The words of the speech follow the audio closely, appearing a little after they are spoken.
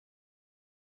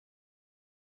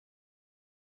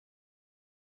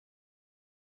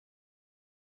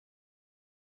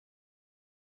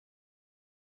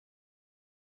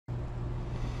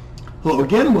Hello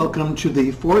again, welcome to the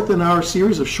fourth in our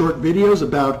series of short videos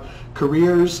about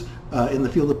careers in the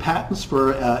field of patents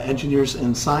for engineers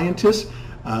and scientists.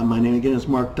 My name again is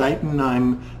Mark Dighton.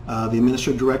 I'm the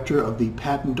Administrative Director of the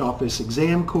Patent Office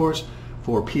Exam course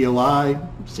for PLI,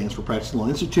 stands for Practicing Law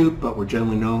Institute, but we're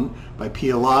generally known by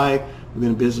PLI. We've been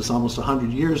in business almost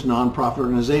 100 years, nonprofit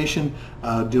organization,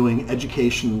 doing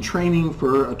education and training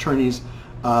for attorneys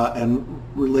and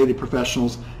related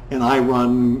professionals, and I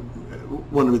run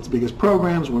one of its biggest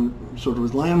programs, one sort of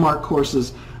its landmark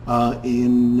courses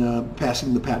in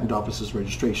passing the Patent Office's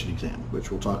registration exam,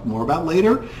 which we'll talk more about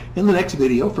later in the next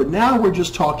video. For now, we're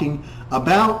just talking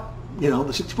about, the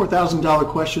 $64,000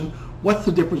 question: what's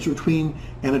the difference between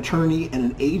an attorney and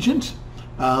an agent?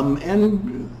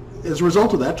 And as a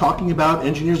result of that, talking about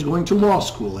engineers going to law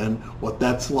school and what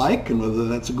that's like and whether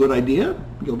that's a good idea.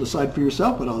 You'll decide for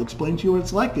yourself, but I'll explain to you what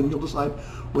it's like, and you'll decide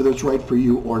whether it's right for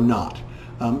you or not.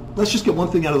 Let's just get one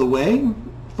thing out of the way.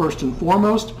 First and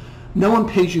foremost, no one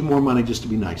pays you more money just to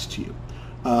be nice to you.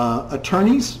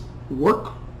 Attorneys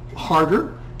work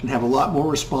harder and have a lot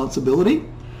more responsibility,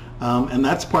 and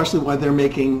that's partially why they're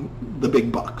making the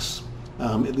big bucks,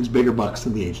 at least bigger bucks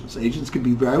than the agents. Agents could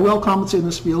be very well compensated in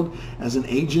this field. As an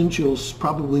agent, you'll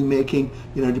probably making,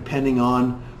 depending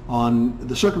on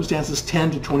the circumstances,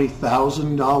 $10,000 to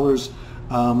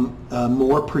 $20,000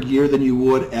 more per year than you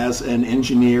would as an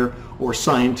engineer or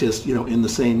scientist, in the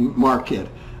same market,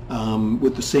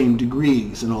 with the same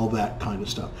degrees and all that kind of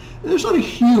stuff. There's not a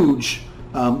huge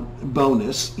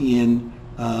bonus in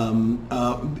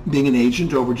being an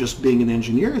agent over just being an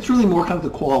engineer. It's really more kind of the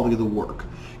quality of the work.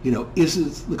 Is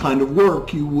it the kind of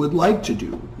work you would like to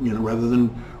do? Rather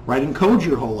than writing code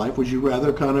your whole life, would you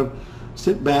rather kind of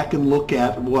sit back and look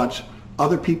at what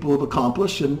other people have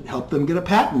accomplished and help them get a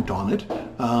patent on it?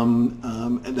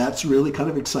 And that's really kind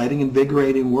of exciting,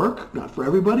 invigorating work. Not for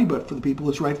everybody, but for the people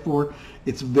it's right for,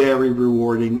 it's very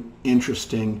rewarding,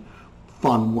 interesting,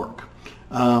 fun work.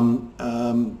 As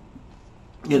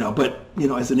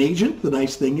an agent, the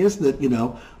nice thing is that,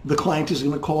 the client is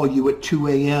going to call you at 2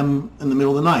 a.m. in the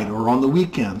middle of the night or on the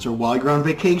weekends or while you're on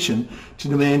vacation to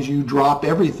demand you drop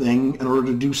everything in order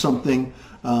to do something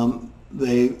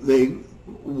they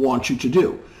want you to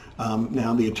do.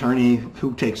 Now, the attorney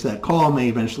who takes that call may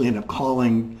eventually end up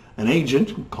calling an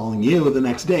agent, calling you the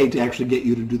next day to actually get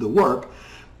you to do the work,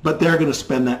 but they're going to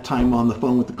spend that time on the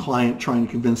phone with the client trying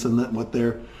to convince them that what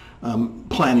they're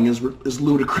planning is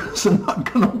ludicrous and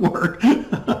not going to work.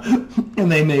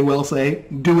 And they may well say,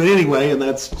 do it anyway, and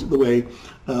that's the way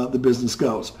the business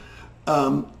goes.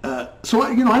 So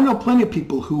I know plenty of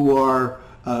people who are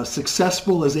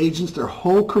successful as agents their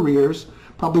whole careers,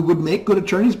 probably would make good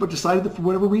attorneys, but decided that for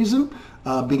whatever reason,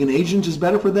 being an agent is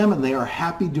better for them, and they are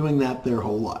happy doing that their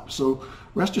whole life. So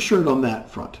rest assured on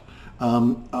that front.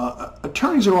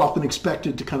 Attorneys are often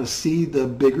expected to kind of see the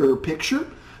bigger picture.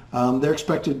 They're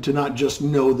expected to not just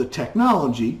know the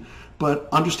technology, but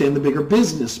understand the bigger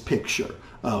business picture.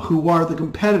 Who are the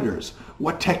competitors?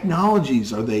 What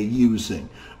technologies are they using?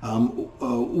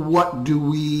 What do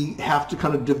we have to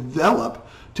kind of develop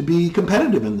to be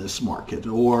competitive in this market?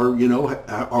 Or,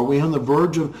 are we on the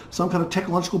verge of some kind of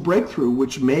technological breakthrough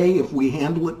which may, if we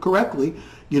handle it correctly,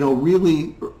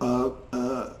 really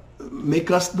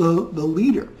make us the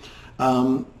leader?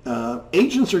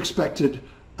 Agents are expected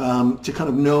to kind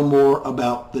of know more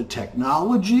about the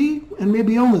technology and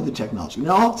maybe only the technology.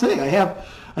 Now, I'll say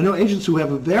I know agents who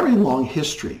have a very long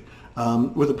history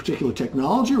with a particular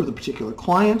technology or with a particular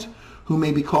client who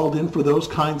may be called in for those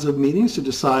kinds of meetings to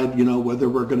decide, whether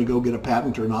we're going to go get a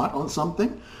patent or not on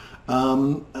something.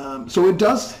 So it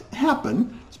does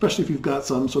happen, especially if you've got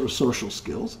some sort of social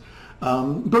skills.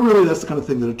 But really, that's the kind of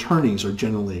thing that attorneys are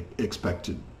generally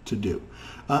expected to do.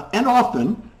 And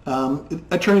often,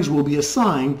 attorneys will be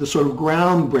assigned the sort of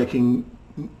groundbreaking,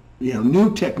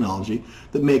 new technology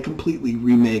that may completely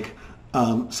remake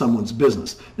someone's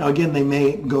business. Now, again, they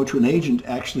may go to an agent to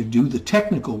actually do the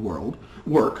technical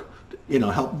work,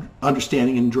 help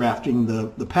understanding and drafting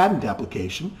the patent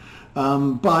application.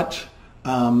 But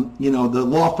the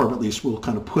law firm at least will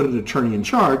kind of put an attorney in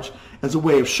charge as a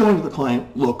way of showing to the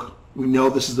client, look, we know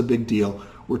this is a big deal.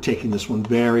 We're taking this one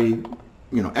very,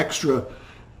 extra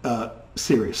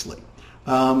seriously.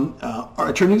 Our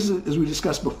attorneys, as we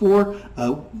discussed before,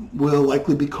 will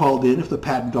likely be called in if the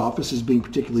patent office is being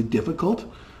particularly difficult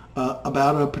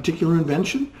about a particular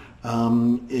invention.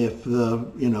 If the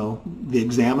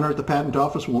examiner at the patent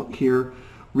office won't hear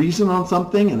reason on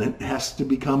something and it has to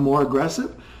become more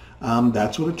aggressive,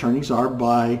 that's what attorneys are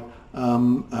by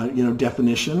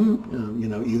definition.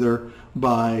 Either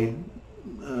by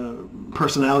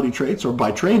personality traits or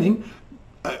by training.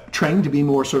 trained to be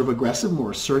more sort of aggressive,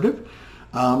 more assertive.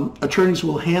 Attorneys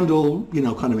will handle,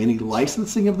 kind of any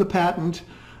licensing of the patent,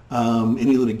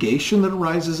 any litigation that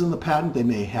arises in the patent. They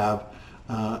may have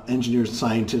engineers and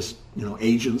scientists,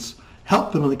 agents,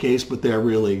 help them in the case, but they're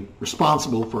really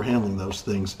responsible for handling those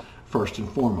things first and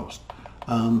foremost.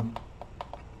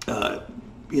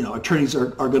 Attorneys are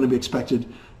going to be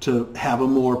expected to have a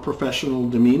more professional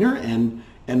demeanor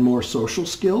and more social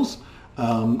skills.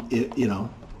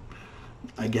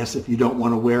 I guess if you don't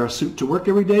want to wear a suit to work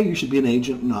every day, you should be an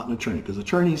agent, not an attorney, because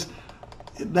attorneys,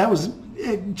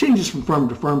 it changes from firm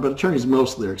to firm, but attorneys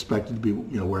mostly are expected to be,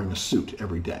 wearing a suit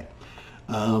every day.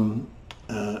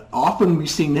 Often we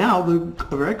see now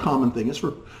a very common thing is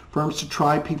for firms to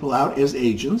try people out as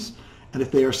agents, and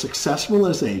if they are successful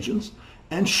as agents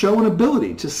and show an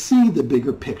ability to see the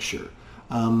bigger picture,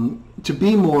 to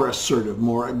be more assertive,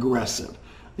 more aggressive,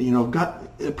 got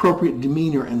appropriate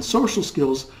demeanor and social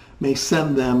skills, may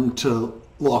send them to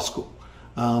law school,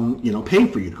 pay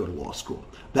for you to go to law school.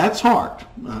 That's hard.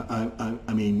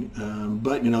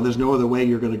 But there's no other way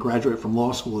you're going to graduate from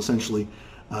law school essentially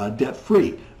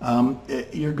debt-free.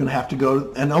 You're going to have to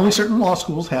go, and only certain law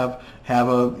schools have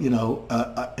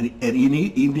an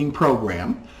evening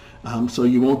program, so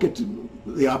you won't get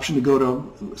the option to go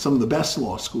to some of the best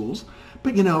law schools.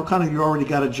 But you already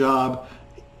got a job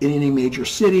in any major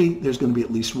city. There's going to be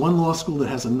at least one law school that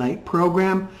has a night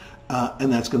program,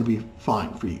 and that's going to be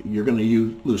fine for you. You're going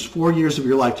to lose 4 years of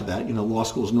your life to that. Law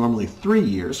school is normally 3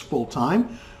 years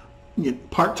full-time.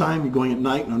 Part-time, you're going at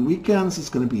night and on weekends. It's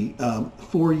going to be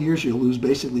 4 years. You'll lose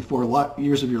basically 4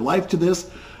 years of your life to this.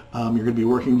 You're going to be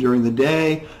working during the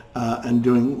day and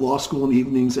doing law school in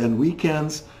evenings and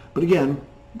weekends. But again,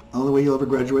 only way you'll ever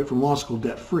graduate from law school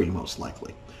debt-free, most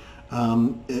likely.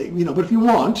 But if you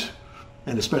want,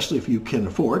 and especially if you can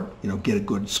afford, get a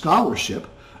good scholarship,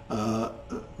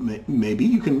 maybe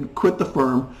you can quit the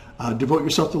firm, devote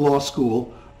yourself to law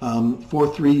school for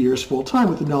 3 years full-time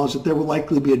with the knowledge that there will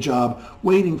likely be a job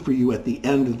waiting for you at the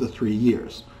end of the 3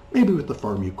 years, maybe with the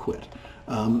firm you quit.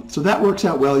 So that works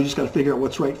out well. You just got to figure out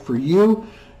what's right for you,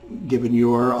 given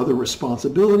your other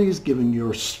responsibilities, given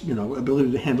your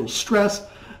ability to handle stress,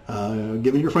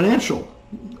 given your financial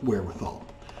wherewithal.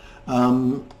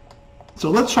 So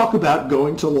let's talk about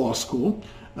going to law school.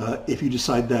 If you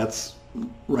decide that's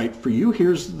right for you,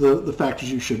 here's the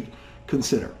factors you should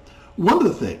consider. One of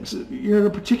the things, you're in a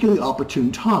particularly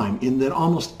opportune time in that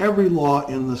almost every law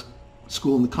in the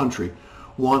school in the country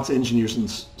wants engineers and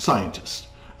scientists,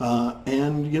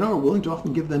 and are willing to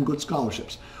often give them good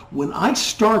scholarships. When I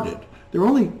started, there were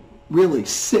only really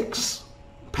 6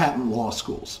 patent law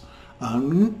schools,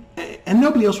 and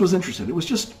nobody else was interested. It was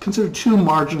just considered too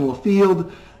marginal a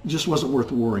field. It just wasn't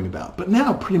worth worrying about. But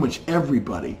now pretty much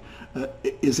everybody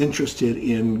is interested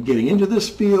in getting into this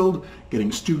field, getting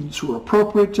students who are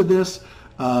appropriate to this.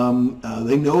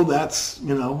 They know that's,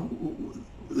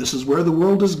 this is where the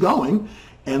world is going,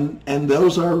 and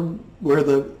those are where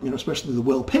the, especially the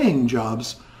well-paying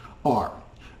jobs are.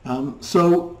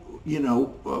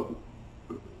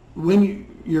 When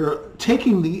you're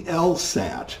taking the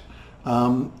LSAT,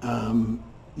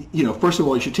 first of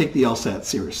all, you should take the LSAT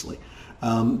seriously.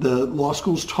 The law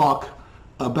schools talk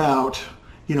about,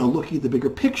 looking at the bigger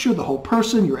picture, the whole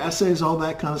person, your essays, all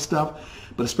that kind of stuff.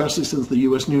 But especially since the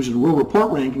U.S. News and World Report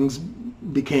rankings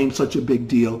became such a big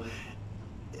deal,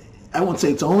 I won't say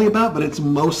it's only about, but it's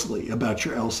mostly about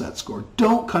your LSAT score.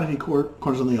 Don't cut any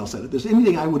corners on the LSAT. If there's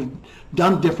anything I would have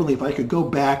done differently, if I could go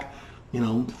back,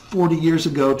 40 years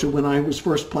ago to when I was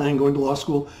first planning going to law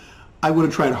school, I would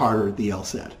have tried harder at the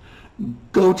LSAT.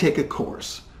 Go take a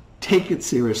course. Take it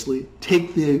seriously.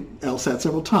 Take the LSAT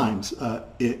several times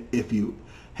if you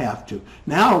have to.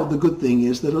 Now, the good thing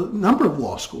is that a number of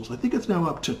law schools, I think it's now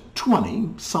up to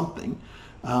 20-something,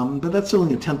 but that's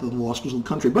only a tenth of the law schools in the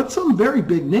country, but some very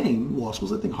big name law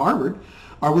schools, I think Harvard,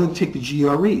 are willing to take the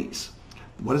GREs.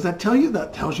 What does that tell you?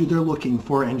 That tells you they're looking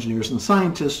for engineers and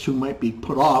scientists who might be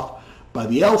put off by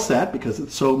the LSAT because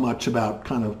it's so much about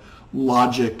kind of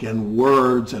logic and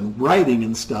words and writing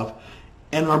and stuff,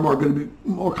 and are going to be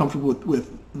more comfortable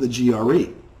with the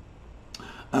GRE.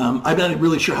 I'm not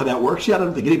really sure how that works yet. I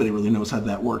don't think anybody really knows how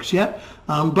that works yet.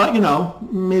 But,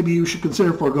 maybe you should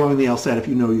consider foregoing the LSAT if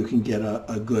you know you can get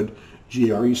a good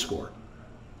GRE score.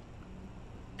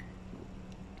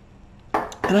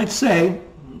 And I'd say,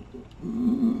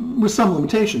 with some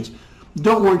limitations,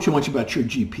 don't worry too much about your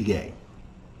GPA.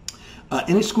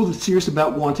 Any school that's serious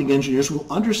about wanting engineers will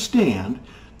understand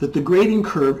that the grading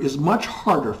curve is much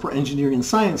harder for engineering and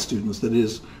science students than it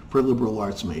is for liberal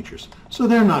arts majors. So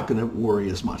they're not going to worry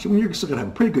as much. I mean, you're still going to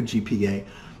have a pretty good GPA,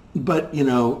 but,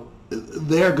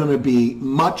 they're going to be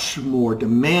much more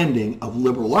demanding of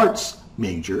liberal arts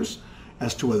majors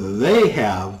as to whether they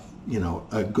have,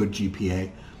 a good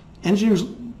GPA. Engineers,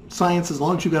 science, as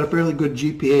long as you've got a fairly good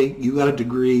GPA, you got a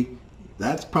degree,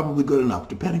 that's probably good enough,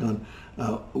 depending on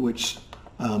which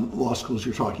law schools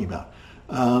you're talking about.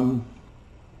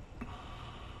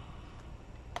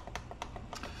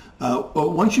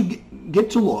 Once you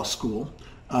get to law school,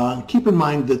 keep in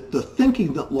mind that the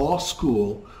thinking that law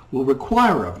school will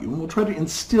require of you and will try to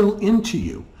instill into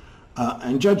you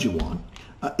and judge you on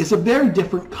is a very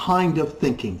different kind of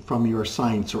thinking from your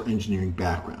science or engineering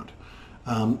background.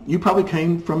 You probably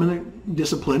came from a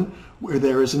discipline where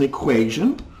there is an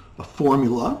equation, a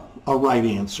formula, a right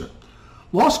answer.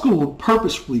 Law school will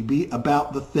purposefully be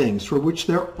about the things for which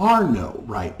there are no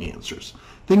right answers,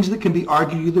 things that can be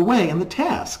argued either way, and the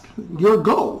task, your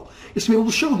goal, is to be able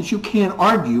to show that you can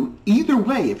argue either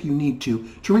way if you need to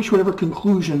reach whatever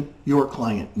conclusion your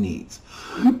client needs.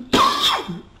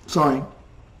 Sorry.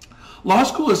 Law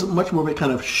school is much more of a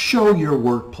kind of show your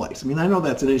workplace. I mean, I know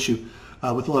that's an issue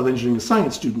with a lot of engineering and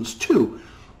science students too,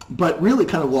 but really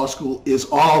kind of law school is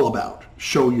all about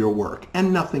show your work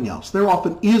and nothing else. There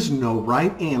often is no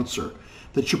right answer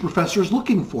that your professor is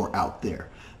looking for out there.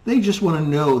 They just want to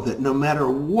know that no matter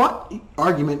what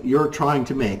argument you're trying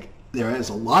to make, there is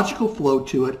a logical flow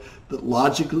to it that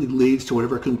logically leads to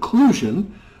whatever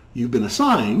conclusion you've been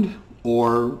assigned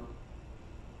or,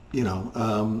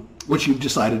 which you've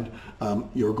decided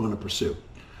you're going to pursue.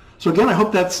 So again, I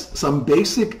hope that's some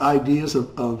basic ideas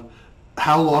of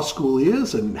how law school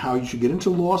is and how you should get into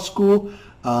law school.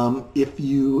 If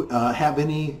you have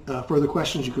any further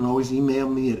questions, you can always email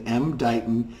me at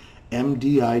mdighton,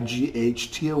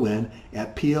 mdighton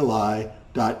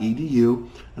 @pli.edu,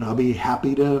 and I'll be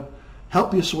happy to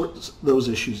help you sort those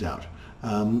issues out.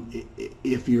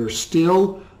 If you're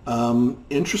still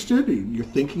interested, you're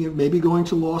thinking of maybe going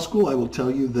to law school, I will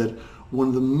tell you that one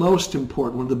of the most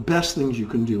important, one of the best things you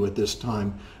can do at this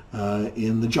time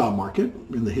in the job market,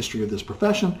 in the history of this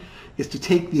profession, is to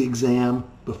take the exam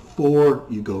before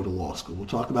you go to law school. We'll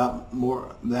talk about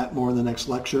that more in the next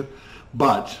lecture,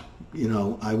 but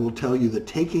I will tell you that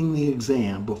taking the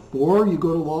exam before you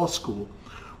go to law school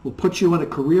will put you in a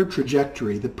career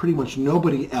trajectory that pretty much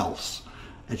nobody else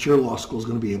at your law school is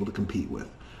going to be able to compete with.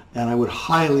 And I would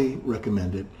highly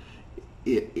recommend it.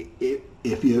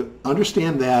 If you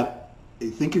understand that, you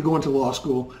think you're going to law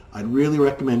school, I'd really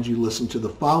recommend you listen to the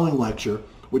following lecture,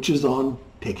 which is on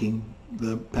taking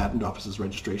the Patent Office's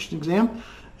registration exam,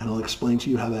 and I'll explain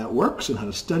to you how that works and how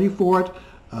to study for it,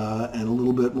 and a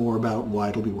little bit more about why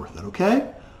it'll be worth it, okay?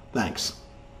 Thanks.